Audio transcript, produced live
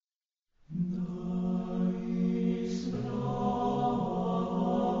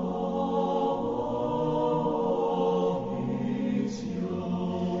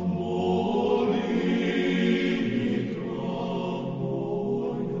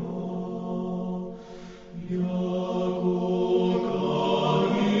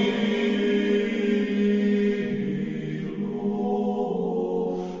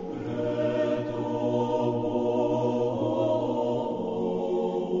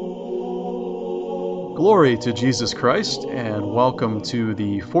Glory to Jesus Christ, and welcome to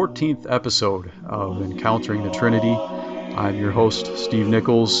the 14th episode of Encountering the Trinity. I'm your host, Steve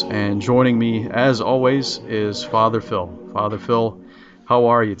Nichols, and joining me, as always, is Father Phil. Father Phil, how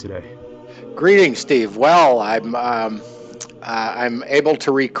are you today? Greetings, Steve. Well, I'm able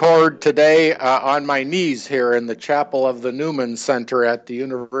to record today on my knees here in the chapel of the Newman Center at the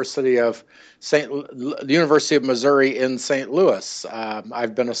University of Missouri in St. Louis.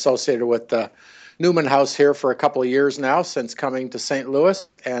 I've been associated with the Newman House here for a couple of years now since coming to St. Louis,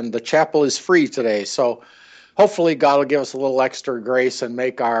 and the chapel is free today. So hopefully God will give us a little extra grace and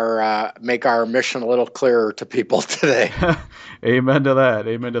make our mission a little clearer to people today. Amen to that.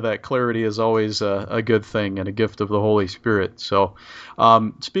 Amen to that. Clarity is always a good thing and a gift of the Holy Spirit. So,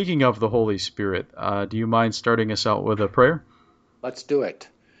 speaking of the Holy Spirit, do you mind starting us out with a prayer? Let's do it.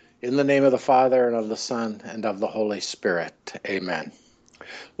 In the name of the Father, and of the Son, and of the Holy Spirit. Amen.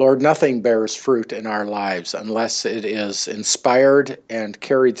 Lord, nothing bears fruit in our lives unless it is inspired and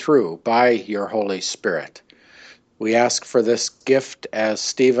carried through by your Holy Spirit. We ask for this gift as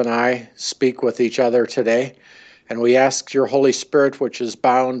Steve and I speak with each other today, and we ask your Holy Spirit, which is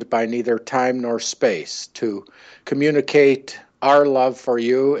bound by neither time nor space, to communicate our love for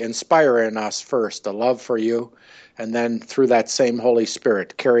you, inspire in us first a love for you, and then through that same Holy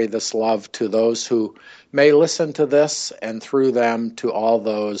Spirit, carry this love to those who may listen to this, and through them to all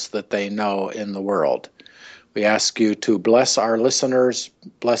those that they know in the world. We ask you to bless our listeners,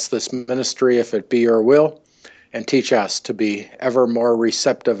 bless this ministry if it be your will, and teach us to be ever more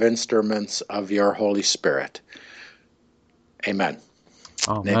receptive instruments of your Holy Spirit. Amen.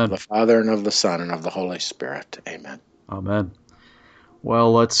 Amen. In the name of the Father, and of the Son, and of the Holy Spirit. Amen. Amen.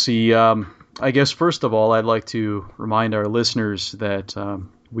 Well, let's see. I guess first of all, I'd like to remind our listeners that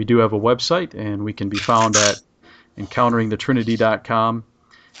we do have a website, and we can be found at encounteringthetrinity.com.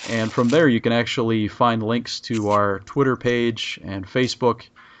 And from there, you can actually find links to our Twitter page and Facebook,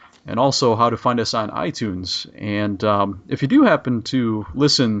 and also how to find us on iTunes. And if you do happen to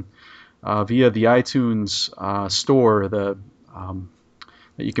listen via the iTunes store that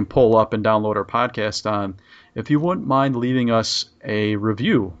you can pull up and download our podcast on, if you wouldn't mind leaving us a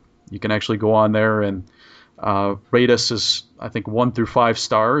review, you can actually go on there and rate us as, I think, 1 through 5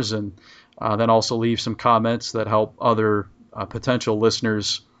 stars, and then also leave some comments that help other potential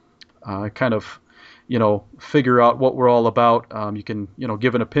listeners kind of figure out what we're all about. You can,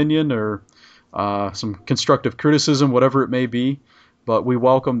 give an opinion or some constructive criticism, whatever it may be, but we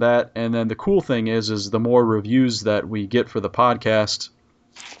welcome that. And then the cool thing is the more reviews that we get for the podcast,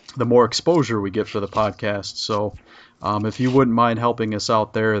 the more exposure we get for the podcast. So if you wouldn't mind helping us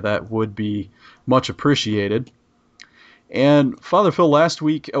out there, that would be much appreciated. And Father Phil, last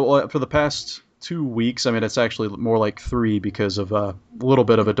week, for the past 2 weeks, I mean, it's actually more like 3 because of a little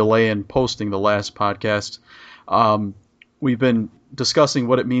bit of a delay in posting the last podcast. We've been discussing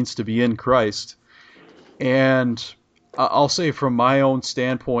what it means to be in Christ. And I'll say from my own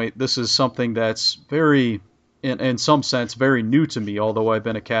standpoint, this is something that's very, in some sense, very new to me, although I've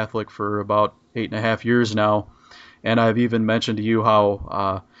been a Catholic for about 8.5 years now. And I've even mentioned to you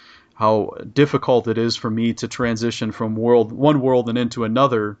how difficult it is for me to transition from one world and into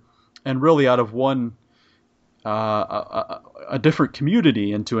another, and really out of one a different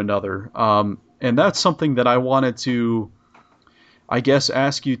community into another. And that's something that I wanted to, I guess,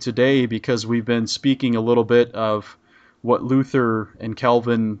 ask you today, because we've been speaking a little bit of what Luther and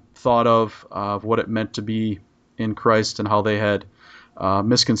Calvin thought of what it meant to be in Christ and how they had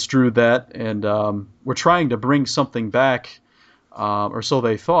misconstrued that. And we're trying to bring something back, or so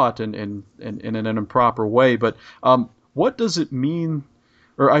they thought, in an improper way. But what does it mean,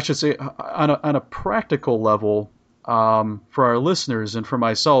 or I should say, on a practical level, for our listeners and for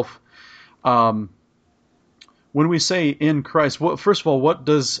myself, when we say in Christ, first of all,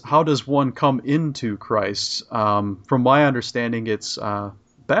 how does one come into Christ? From my understanding, it's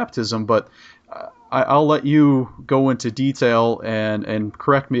baptism, but I'll let you go into detail and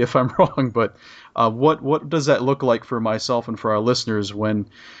correct me if I'm wrong. But what does that look like for myself and for our listeners when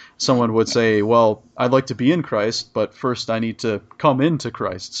someone would say, "Well, I'd like to be in Christ, but first I need to come into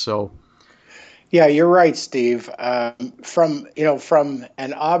Christ"? So. Yeah, you're right, Steve. From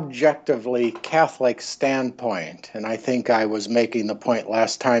an objectively Catholic standpoint, and I think I was making the point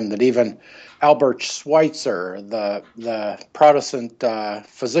last time that even Albert Schweitzer, the Protestant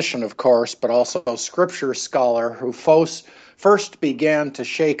physician, of course, but also Scripture scholar, who first began to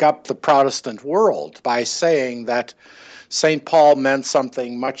shake up the Protestant world by saying that St. Paul meant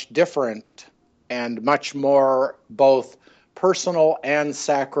something much different and much more both personal and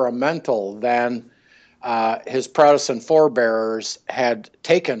sacramental than his Protestant forebears had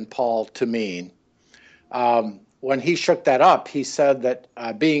taken Paul to mean. When he shook that up, he said that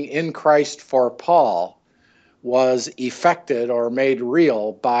being in Christ for Paul was effected or made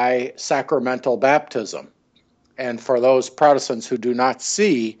real by sacramental baptism. And for those Protestants who do not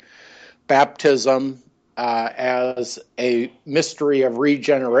see baptism as a mystery of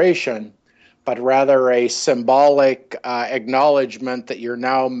regeneration, but rather a symbolic acknowledgement that you're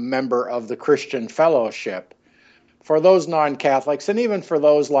now a member of the Christian fellowship, for those non-Catholics, and even for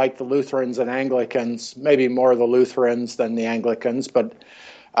those like the Lutherans and Anglicans, maybe more the Lutherans than the Anglicans, but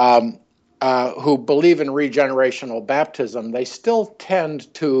who believe in regenerational baptism, they still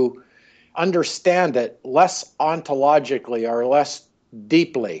tend to understand it less ontologically or less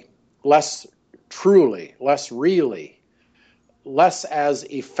deeply, less truly, less really, less as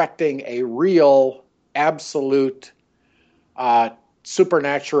effecting a real, absolute,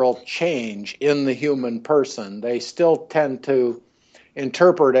 supernatural change in the human person. They still tend to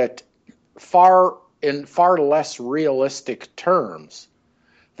interpret it in far less realistic terms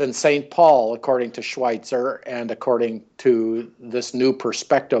than St. Paul, according to Schweitzer, and according to this new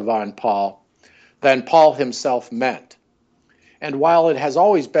perspective on Paul, than Paul himself meant. And while it has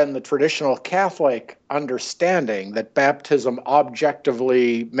always been the traditional Catholic understanding that baptism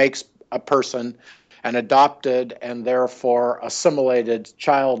objectively makes a person an adopted and therefore assimilated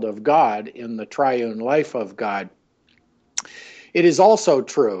child of God in the triune life of God, it is also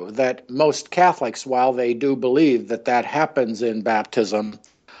true that most Catholics, while they do believe that that happens in baptism,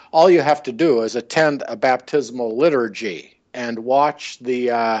 all you have to do is attend a baptismal liturgy and watch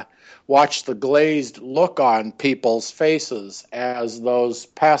the glazed look on people's faces as those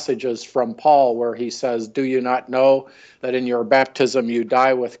passages from Paul where he says, "Do you not know that in your baptism you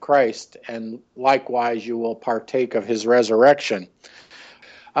die with Christ, and likewise you will partake of his resurrection?"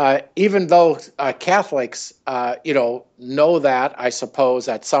 Even though Catholics, know that, I suppose,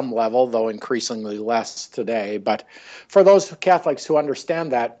 at some level, though increasingly less today, but for those Catholics who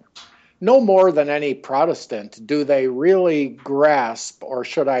understand that, no more than any Protestant do they really grasp, or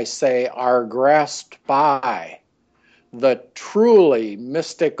should I say, are grasped by the truly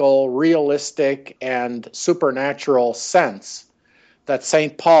mystical, realistic, and supernatural sense that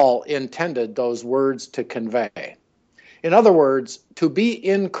St. Paul intended those words to convey. In other words, to be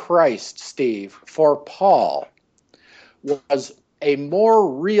in Christ, Steve, for Paul, was a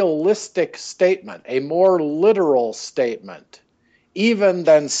more realistic statement, a more literal statement, even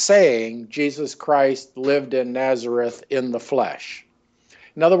than saying Jesus Christ lived in Nazareth in the flesh.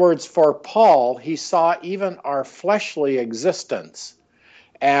 In other words, for Paul, he saw even our fleshly existence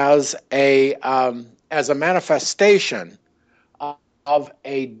as a manifestation of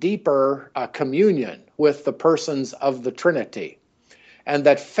a deeper communion with the persons of the Trinity. And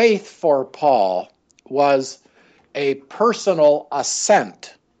that faith for Paul was a personal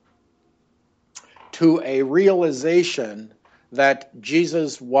assent to a realization that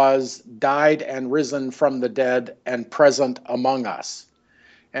Jesus was died and risen from the dead and present among us.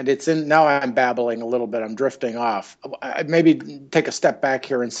 And now I'm babbling a little bit, I'm drifting off. I maybe take a step back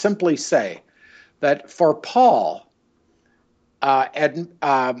here and simply say that for Paul,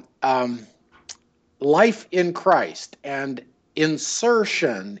 life in Christ and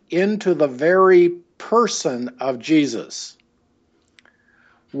insertion into the very person of Jesus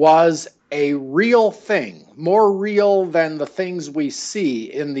was a real thing, more real than the things we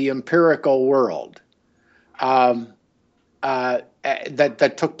see in the empirical world, that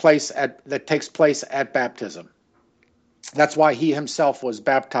takes place at baptism. That's why he himself was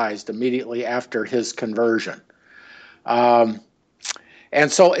baptized immediately after his conversion. And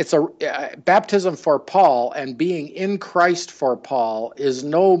so it's baptism for Paul, and being in Christ for Paul is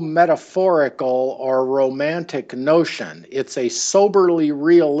no metaphorical or romantic notion. It's a soberly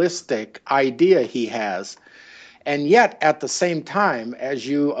realistic idea he has. And yet, at the same time, as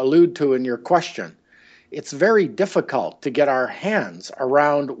you allude to in your question, it's very difficult to get our hands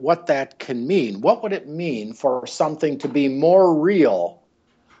around what that can mean. What would it mean for something to be more real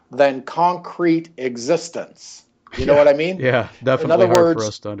than concrete existence? You know what I mean? Yeah, definitely In other hard words, for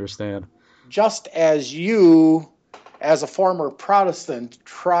us to understand. just as you, as a former Protestant,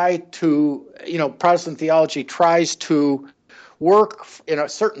 Protestant theology tries to work in a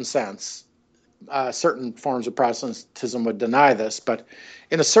certain sense, certain forms of Protestantism would deny this, but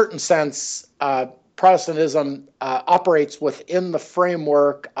in a certain sense, Protestantism operates within the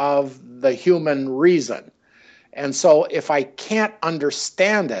framework of the human reason. And so if I can't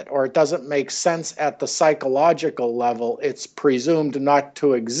understand it, or it doesn't make sense at the psychological level, it's presumed not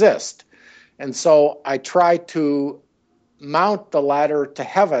to exist. And so I try to mount the ladder to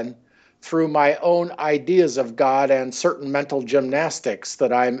heaven through my own ideas of God and certain mental gymnastics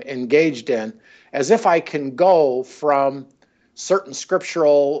that I'm engaged in, as if I can go from certain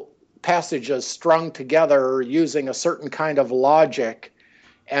scriptural passages strung together using a certain kind of logic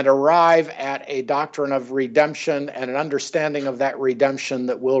and arrive at a doctrine of redemption and an understanding of that redemption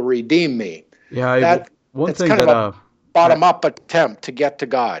that will redeem me. Yeah, That one it's thing kind of that a I, bottom-up attempt to get to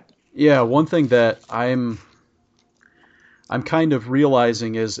God. yeah, one thing that I'm kind of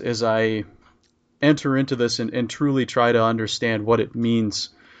realizing is as I enter into this and truly try to understand what it means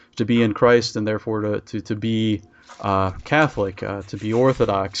to be in Christ and therefore to be Catholic, to be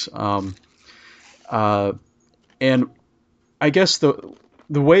Orthodox. Uh, and I guess the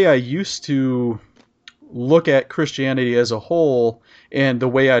way I used to look at Christianity as a whole and the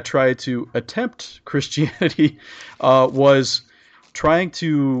way I tried to attempt Christianity was trying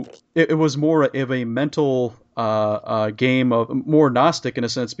to. It was more of a mental game of more Gnostic in a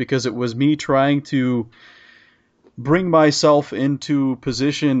sense because it was me trying to bring myself into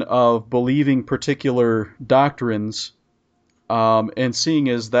position of believing particular doctrines and seeing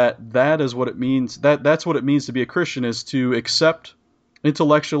as that is what it means that's what it means to be a Christian is to accept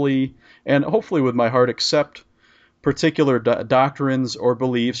intellectually and hopefully with my heart accept particular doctrines or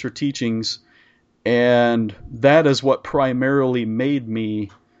beliefs or teachings, and that is what primarily made me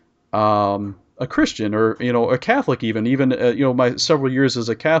a Christian or a Catholic even my several years as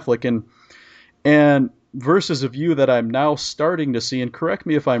a Catholic and versus a view that I'm now starting to see, and correct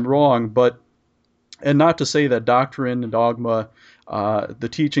me if I'm wrong, but and not to say that doctrine and dogma, the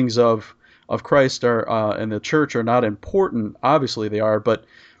teachings of Christ are and the church are not important. Obviously they are, but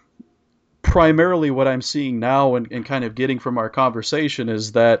primarily what I'm seeing now and kind of getting from our conversation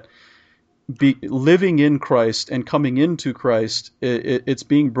is that living in Christ and coming into Christ, it's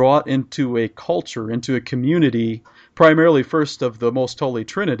being brought into a culture, into a community, primarily first of the most holy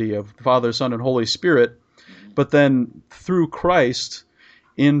Trinity of Father, Son, and Holy Spirit, but then through Christ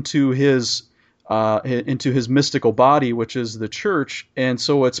into his mystical body, which is the church. And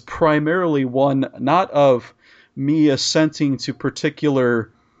so it's primarily one not of me assenting to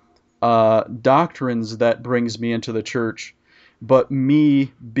particular doctrines that brings me into the church, but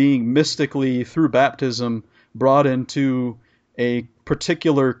me being mystically through baptism brought into a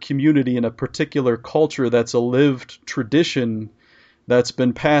particular community and a particular culture that's a lived tradition that's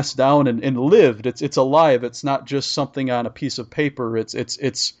been passed down and lived. It's alive. It's not just something on a piece of paper. It's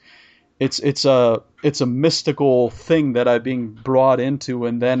a mystical thing that I'm being brought into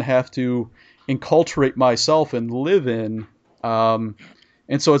and then have to enculturate myself and live in.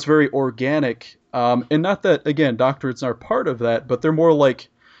 And so it's very organic. And not that, again, doctrines are part of that, but they're more like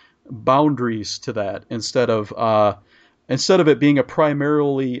boundaries to that instead of it being a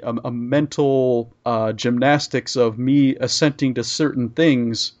primarily a mental gymnastics of me assenting to certain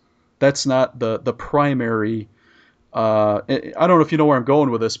things. That's not the primary. I don't know if you know where I'm going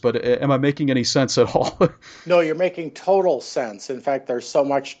with this, but am I making any sense at all? No, you're making total sense. In fact, there's so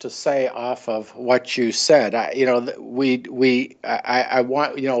much to say off of what you said. I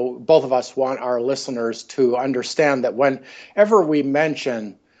want, both of us want our listeners to understand that whenever we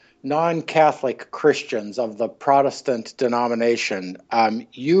mention non-Catholic Christians of the Protestant denomination,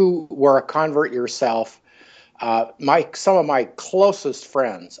 you were a convert yourself. Some of my closest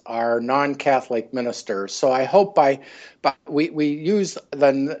friends are non-Catholic ministers, so I hope we use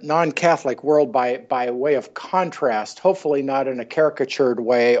the non-Catholic world by way of contrast, hopefully not in a caricatured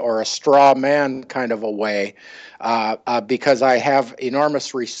way or a straw man kind of a way, because I have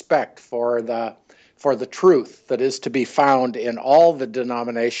enormous respect for the truth that is to be found in all the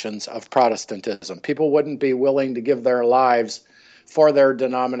denominations of Protestantism. People wouldn't be willing to give their lives for their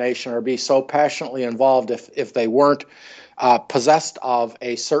denomination or be so passionately involved if they weren't possessed of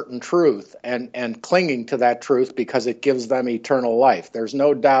a certain truth and clinging to that truth because it gives them eternal life. There's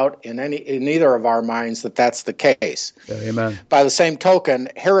no doubt in either of our minds that that's the case. Yeah, amen. By the same token,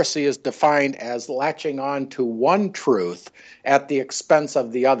 heresy is defined as latching on to one truth at the expense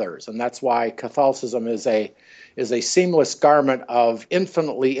of the others, and that's why Catholicism is a seamless garment of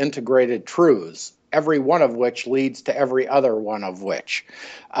infinitely integrated truths, every one of which leads to every other one of which.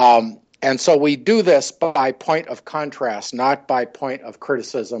 And so we do this by point of contrast, not by point of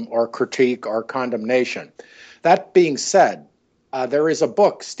criticism or critique or condemnation. That being said, there is a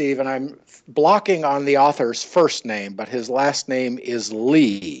book, Steve, and I'm blocking on the author's first name, but his last name is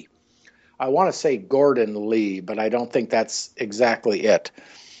Lee. I want to say Gordon Lee, but I don't think that's exactly it,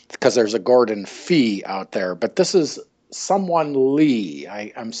 because there's a Gordon Fee out there. But this is someone Lee.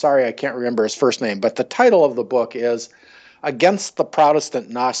 I'm sorry, I can't remember his first name, but the title of the book is Against the Protestant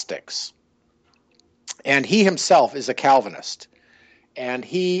Gnostics. And he himself is a Calvinist. And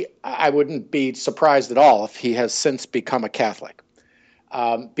I wouldn't be surprised at all if he has since become a Catholic,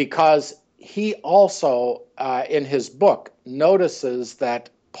 because he also, in his book, notices that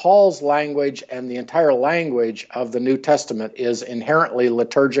Paul's language and the entire language of the New Testament is inherently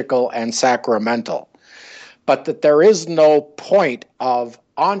liturgical and sacramental, but that there is no point of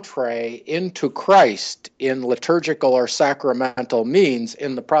entree into Christ in liturgical or sacramental means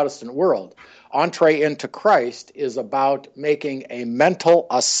in the Protestant world. Entree into Christ is about making a mental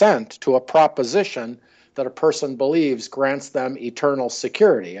assent to a proposition that a person believes grants them eternal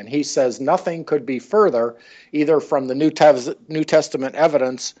security. And he says nothing could be further, either from the New Testament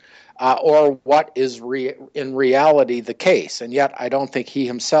evidence or what is in reality the case. And yet I don't think he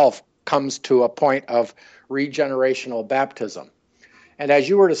himself comes to a point of regenerational baptism. And as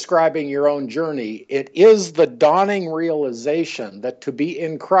you were describing your own journey, it is the dawning realization that to be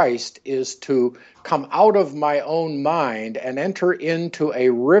in Christ is to come out of my own mind and enter into a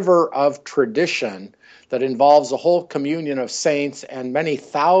river of tradition that involves a whole communion of saints and many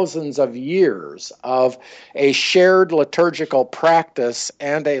thousands of years of a shared liturgical practice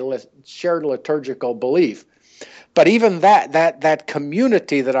and a shared liturgical belief. But even that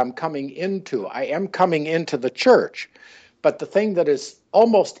community that I'm coming into, I am coming into the church. But the thing that is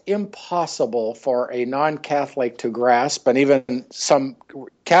almost impossible for a non-Catholic to grasp, and even some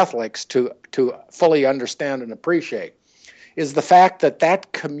Catholics to fully understand and appreciate, is the fact that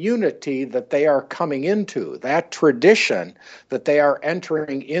that community that they are coming into, that tradition that they are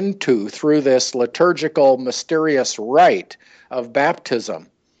entering into through this liturgical, mysterious rite of baptism,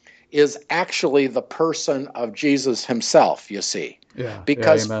 is actually the person of Jesus himself, you see. Yeah,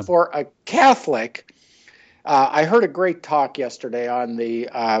 Because amen. for a Catholic, I heard a great talk yesterday on the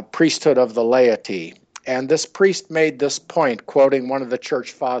priesthood of the laity, and this priest made this point, quoting one of the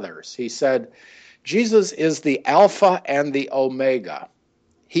church fathers. He said, Jesus is the Alpha and the Omega.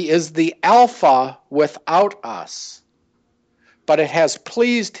 He is the Alpha without us, but it has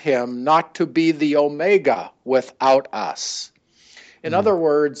pleased him not to be the Omega without us. In other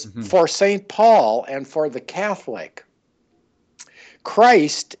words, for St. Paul and for the Catholic,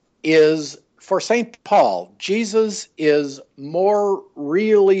 Christ is, for St. Paul, Jesus is more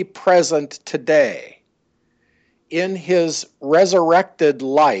really present today in his resurrected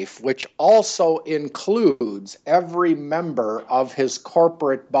life, which also includes every member of his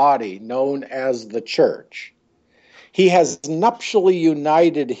corporate body known as the church. He has nuptially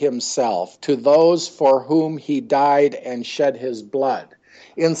united himself to those for whom he died and shed his blood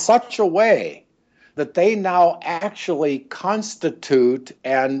in such a way that they now actually constitute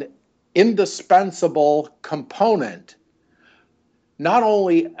an indispensable component, not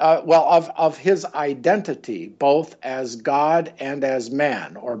only, of his identity, both as God and as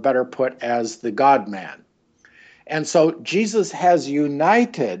man, or better put, as the God-man. And so Jesus has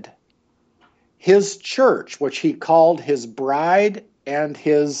united his church, which he called his bride and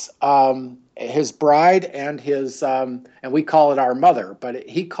and we call it our mother, but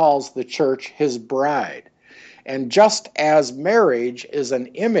he calls the church his bride. And just as marriage is an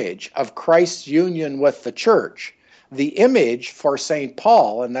image of Christ's union with the church, the image for St.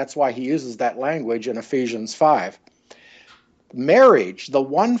 Paul, and that's why he uses that language in Ephesians 5, marriage, the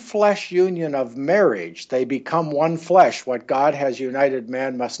one flesh union of marriage, they become one flesh. What God has united,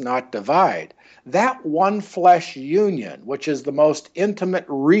 man must not divide. That one flesh union, which is the most intimate,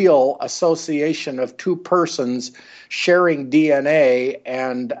 real association of two persons sharing DNA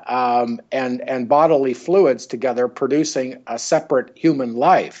and bodily fluids together, producing a separate human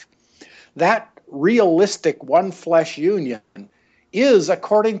life, that realistic one flesh union is,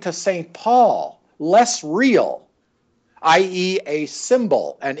 according to St. Paul, less real, i.e., a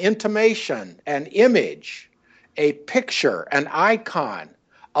symbol, an intimation, an image, a picture, an icon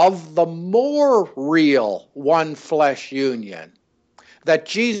of the more real one flesh union that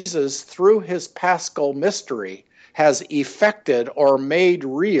Jesus, through his paschal mystery, has effected or made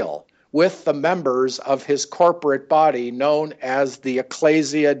real with the members of his corporate body known as the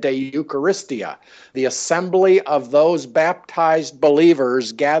Ecclesia de Eucharistia, the assembly of those baptized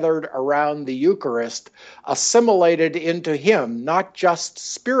believers gathered around the Eucharist, assimilated into him, not just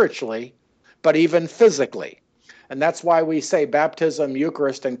spiritually, but even physically. And that's why we say baptism,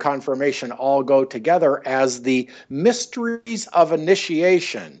 Eucharist, and confirmation all go together as the mysteries of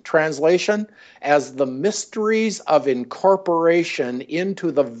initiation. Translation, as the mysteries of incorporation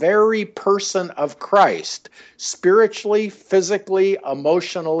into the very person of Christ, spiritually, physically,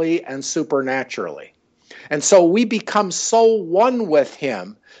 emotionally, and supernaturally. And so we become so one with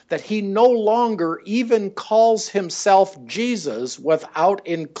him that he no longer even calls himself Jesus without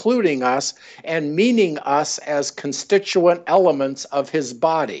including us and meaning us as constituent elements of his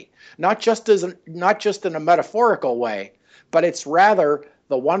body. Not just in a metaphorical way, but it's rather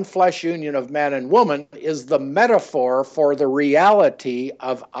the one flesh union of man and woman is the metaphor for the reality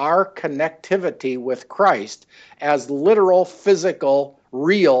of our connectivity with Christ as literal, physical,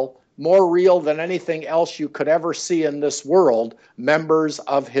 real, more real than anything else you could ever see in this world, members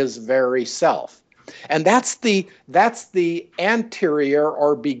of his very self. And that's the anterior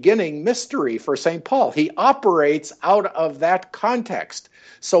or beginning mystery for St. Paul. He operates out of that context.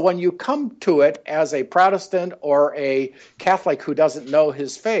 So when you come to it as a Protestant or a Catholic who doesn't know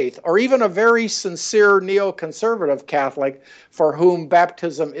his faith, or even a very sincere neoconservative Catholic for whom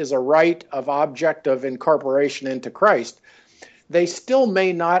baptism is a rite of objective incorporation into Christ, they still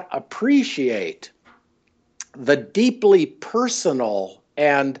may not appreciate the deeply personal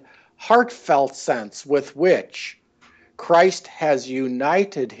and heartfelt sense with which Christ has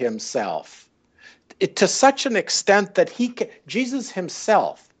united himself to such an extent that Jesus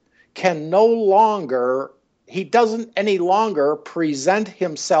himself he doesn't any longer present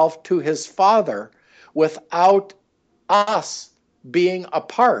himself to his Father without us being a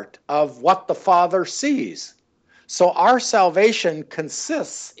part of what the Father sees. So our salvation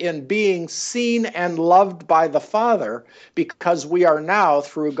consists in being seen and loved by the Father because we are now,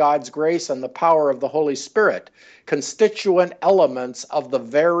 through God's grace and the power of the Holy Spirit, constituent elements of the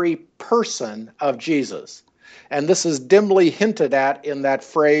very person of Jesus. And this is dimly hinted at in that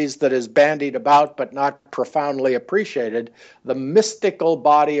phrase that is bandied about but not profoundly appreciated, the mystical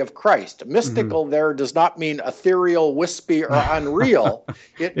body of Christ. Mystical there does not mean ethereal, wispy, or unreal.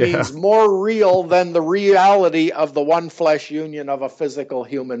 It means more real than the reality of the one flesh union of a physical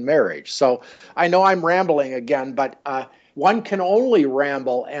human marriage. So I know I'm rambling again, but one can only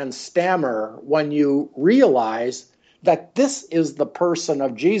ramble and stammer when you realize that this is the person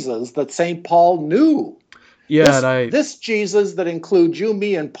of Jesus that St. Paul knew. Yeah, This Jesus that includes you,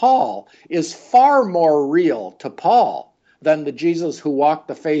 me, and Paul is far more real to Paul than the Jesus who walked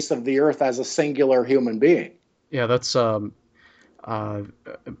the face of the earth as a singular human being. yeah, that's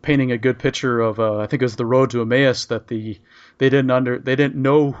painting a good picture of I think it was the road to Emmaus that they didn't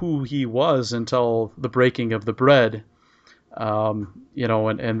know who he was until the breaking of the bread. And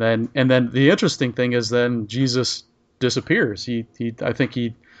then the interesting thing is then Jesus disappears. I think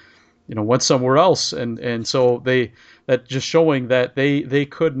he went somewhere else, and so that just showing that they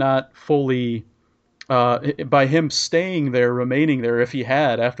could not fully by him staying there, remaining there, if he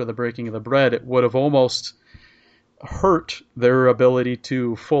had after the breaking of the bread, it would have almost hurt their ability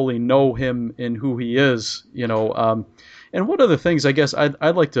to fully know him in who he is. And one of the things I guess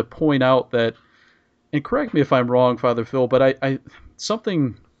I'd like to point out that, and correct me if I'm wrong, Father Phil, but I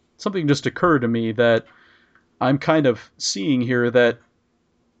something just occurred to me that I'm kind of seeing here that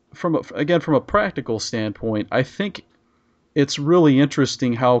from a practical standpoint, I think it's really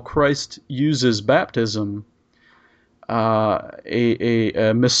interesting how Christ uses baptism,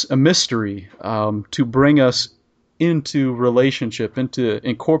 a mystery, to bring us into relationship, into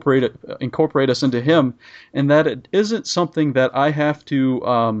incorporate us into Him, and that it isn't something that I have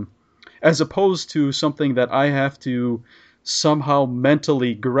to, as opposed to something that I have to somehow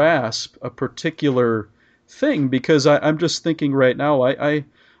mentally grasp a particular thing. Because I'm just thinking right now, I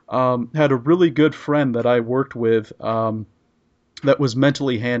had a really good friend that I worked with that was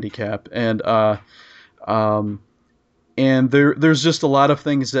mentally handicapped, and there's just a lot of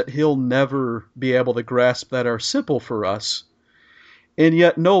things that he'll never be able to grasp that are simple for us, and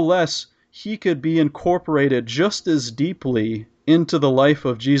yet no less he could be incorporated just as deeply into the life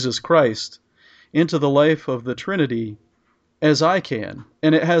of Jesus Christ, into the life of the Trinity, as I can,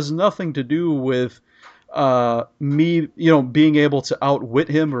 and it has nothing to do with me, being able to outwit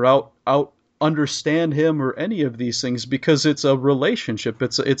him or out understand him or any of these things, because it's a relationship.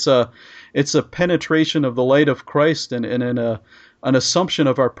 It's a penetration of the light of Christ and an assumption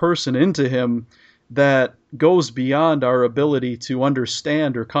of our person into him that goes beyond our ability to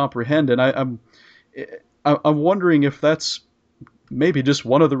understand or comprehend. And I'm wondering if that's maybe just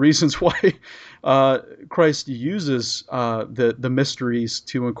one of the reasons why Christ uses the mysteries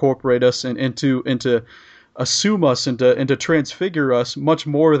to incorporate us and to assume us and to transfigure us much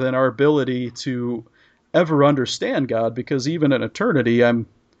more than our ability to ever understand God. Because even in eternity, I'm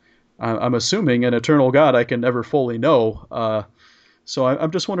assuming an eternal God I can never fully know. So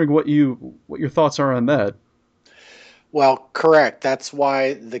I'm just wondering what your thoughts are on that. Well, correct. That's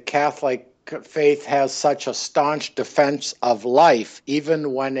why the Catholic faith has such a staunch defense of life,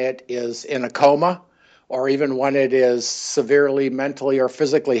 even when it is in a coma or even when it is severely mentally or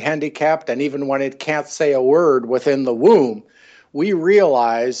physically handicapped, and even when it can't say a word within the womb, we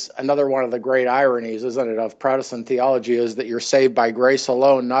realize another one of the great ironies, isn't it, of Protestant theology is that you're saved by grace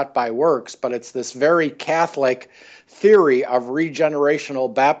alone, not by works, but it's this very Catholic theory of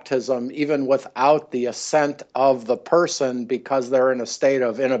regenerational baptism, even without the assent of the person because they're in a state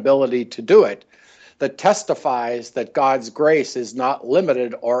of inability to do it, that testifies that God's grace is not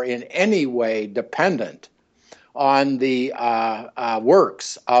limited or in any way dependent on the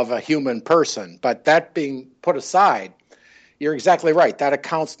works of a human person. But that being put aside, you're exactly right. That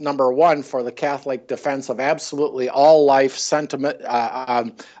accounts, number one, for the Catholic defense of absolutely all life, sentiment,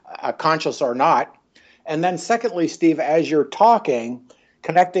 conscious or not. And then secondly, Steve, as you're talking,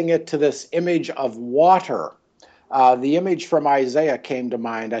 connecting it to this image of water, the image from Isaiah came to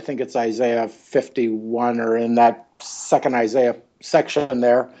mind. I think it's Isaiah 51 or in that second Isaiah section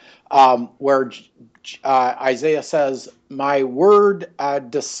there, where Isaiah says, my word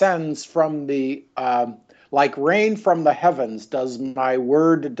descends from the, like rain from the heavens, does my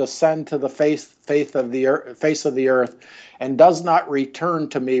word descend to the face of the earth, and does not return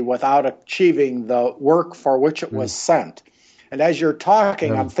to me without achieving the work for which it was sent. And as you're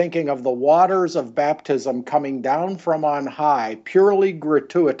talking, I'm thinking of the waters of baptism coming down from on high, purely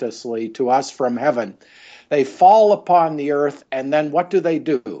gratuitously to us from heaven. They fall upon the earth, and then what do?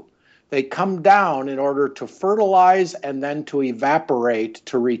 They come down in order to fertilize and then to evaporate,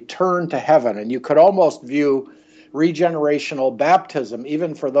 to return to heaven. And you could almost view regenerational baptism,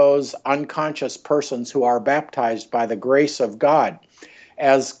 even for those unconscious persons who are baptized by the grace of God,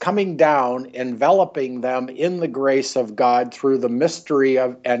 as coming down, enveloping them in the grace of God through the mystery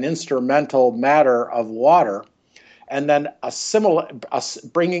of an instrumental matter of water, and then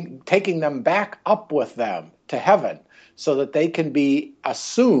taking them back up with them to heaven so that they can be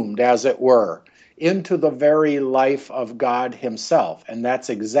assumed, as it were, into the very life of God himself. And that's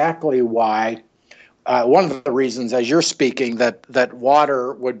exactly why, one of the reasons, as you're speaking, that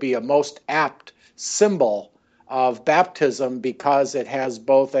water would be a most apt symbol of baptism, because it has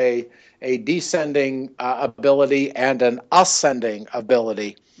both a descending ability and an ascending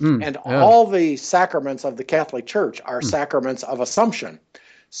ability. All the sacraments of the Catholic Church are sacraments of assumption.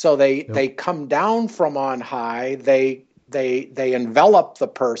 So they come down from on high, they envelop the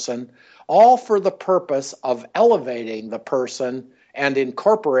person, all for the purpose of elevating the person and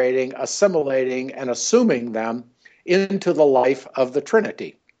incorporating, assimilating, and assuming them into the life of the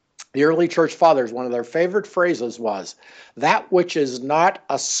Trinity. The early church fathers, one of their favorite phrases was, that which is not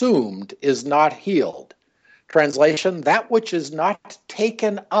assumed is not healed. Translation, that which is not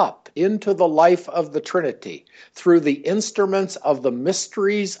taken up into the life of the Trinity through the instruments of the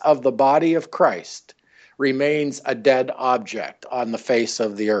mysteries of the body of Christ remains a dead object on the face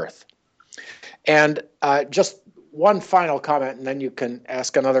of the earth. And just one final comment, and then you can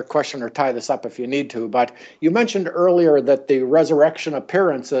ask another question or tie this up if you need to. But you mentioned earlier that the resurrection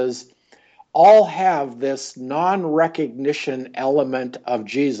appearances all have this non-recognition element of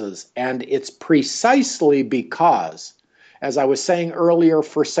Jesus. And it's precisely because, as I was saying earlier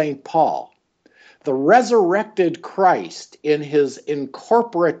for St. Paul, the resurrected Christ in his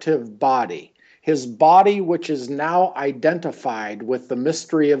incorporative body, his body which is now identified with the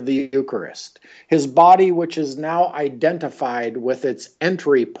mystery of the Eucharist, his body which is now identified with its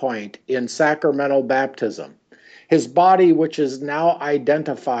entry point in sacramental baptism, his body which is now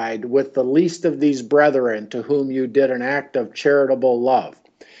identified with the least of these brethren to whom you did an act of charitable love,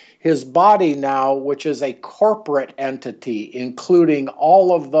 his body now which is a corporate entity, including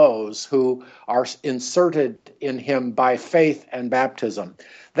all of those who are inserted in him by faith and baptism.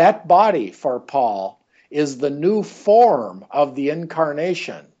 That body, for Paul, is the new form of the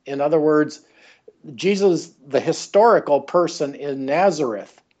incarnation. In other words, Jesus, the historical person in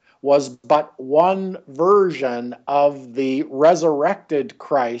Nazareth, was but one version of the resurrected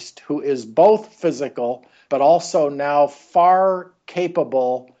Christ, who is both physical, but also now far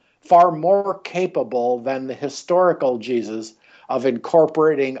more capable than the historical Jesus of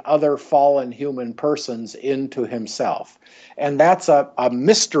incorporating other fallen human persons into himself. And that's a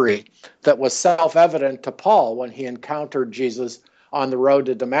mystery that was self-evident to Paul when he encountered Jesus on the road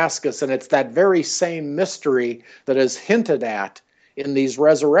to Damascus. And it's that very same mystery that is hinted at in these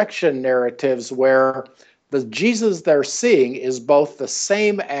resurrection narratives, where the Jesus they're seeing is both the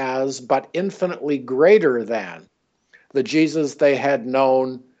same as, but infinitely greater than, the Jesus they had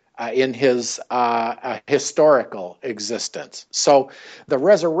known in his historical existence. So the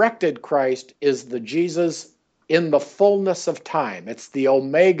resurrected Christ is the Jesus in the fullness of time. It's the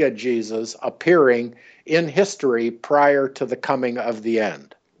Omega Jesus appearing in history prior to the coming of the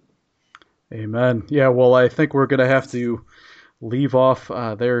end. Amen. Yeah, well, I think we're going to have to leave off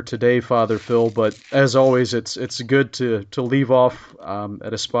there today, Father Phil. But as always, it's good to leave off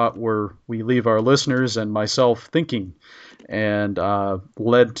at a spot where we leave our listeners and myself thinking and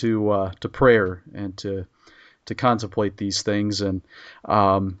led to prayer and to contemplate these things. And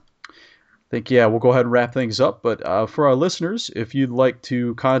I think, yeah, we'll go ahead and wrap things up. But for our listeners, if you'd like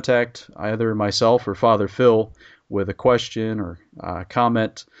to contact either myself or Father Phil with a question or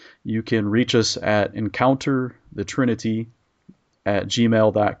comment, you can reach us at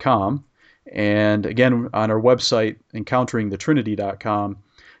encounterthetrinity@gmail.com. And again, on our website, encounteringthetrinity.com,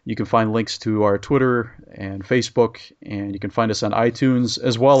 you can find links to our Twitter and Facebook, and you can find us on iTunes,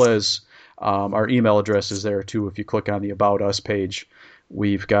 as well as our email address is there too. If you click on the About Us page,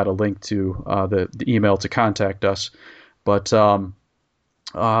 we've got a link to the email to contact us. But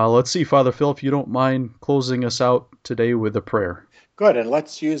let's see, Father Phil, if you don't mind closing us out today with a prayer. Good, and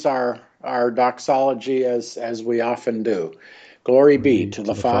let's use our doxology as we often do. Glory be to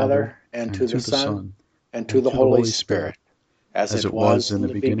the Father, and to the Son, and to the Holy Spirit, as it was in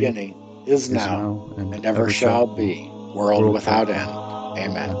the beginning, is now, and ever shall be, world without end.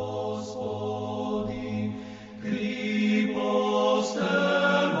 Amen.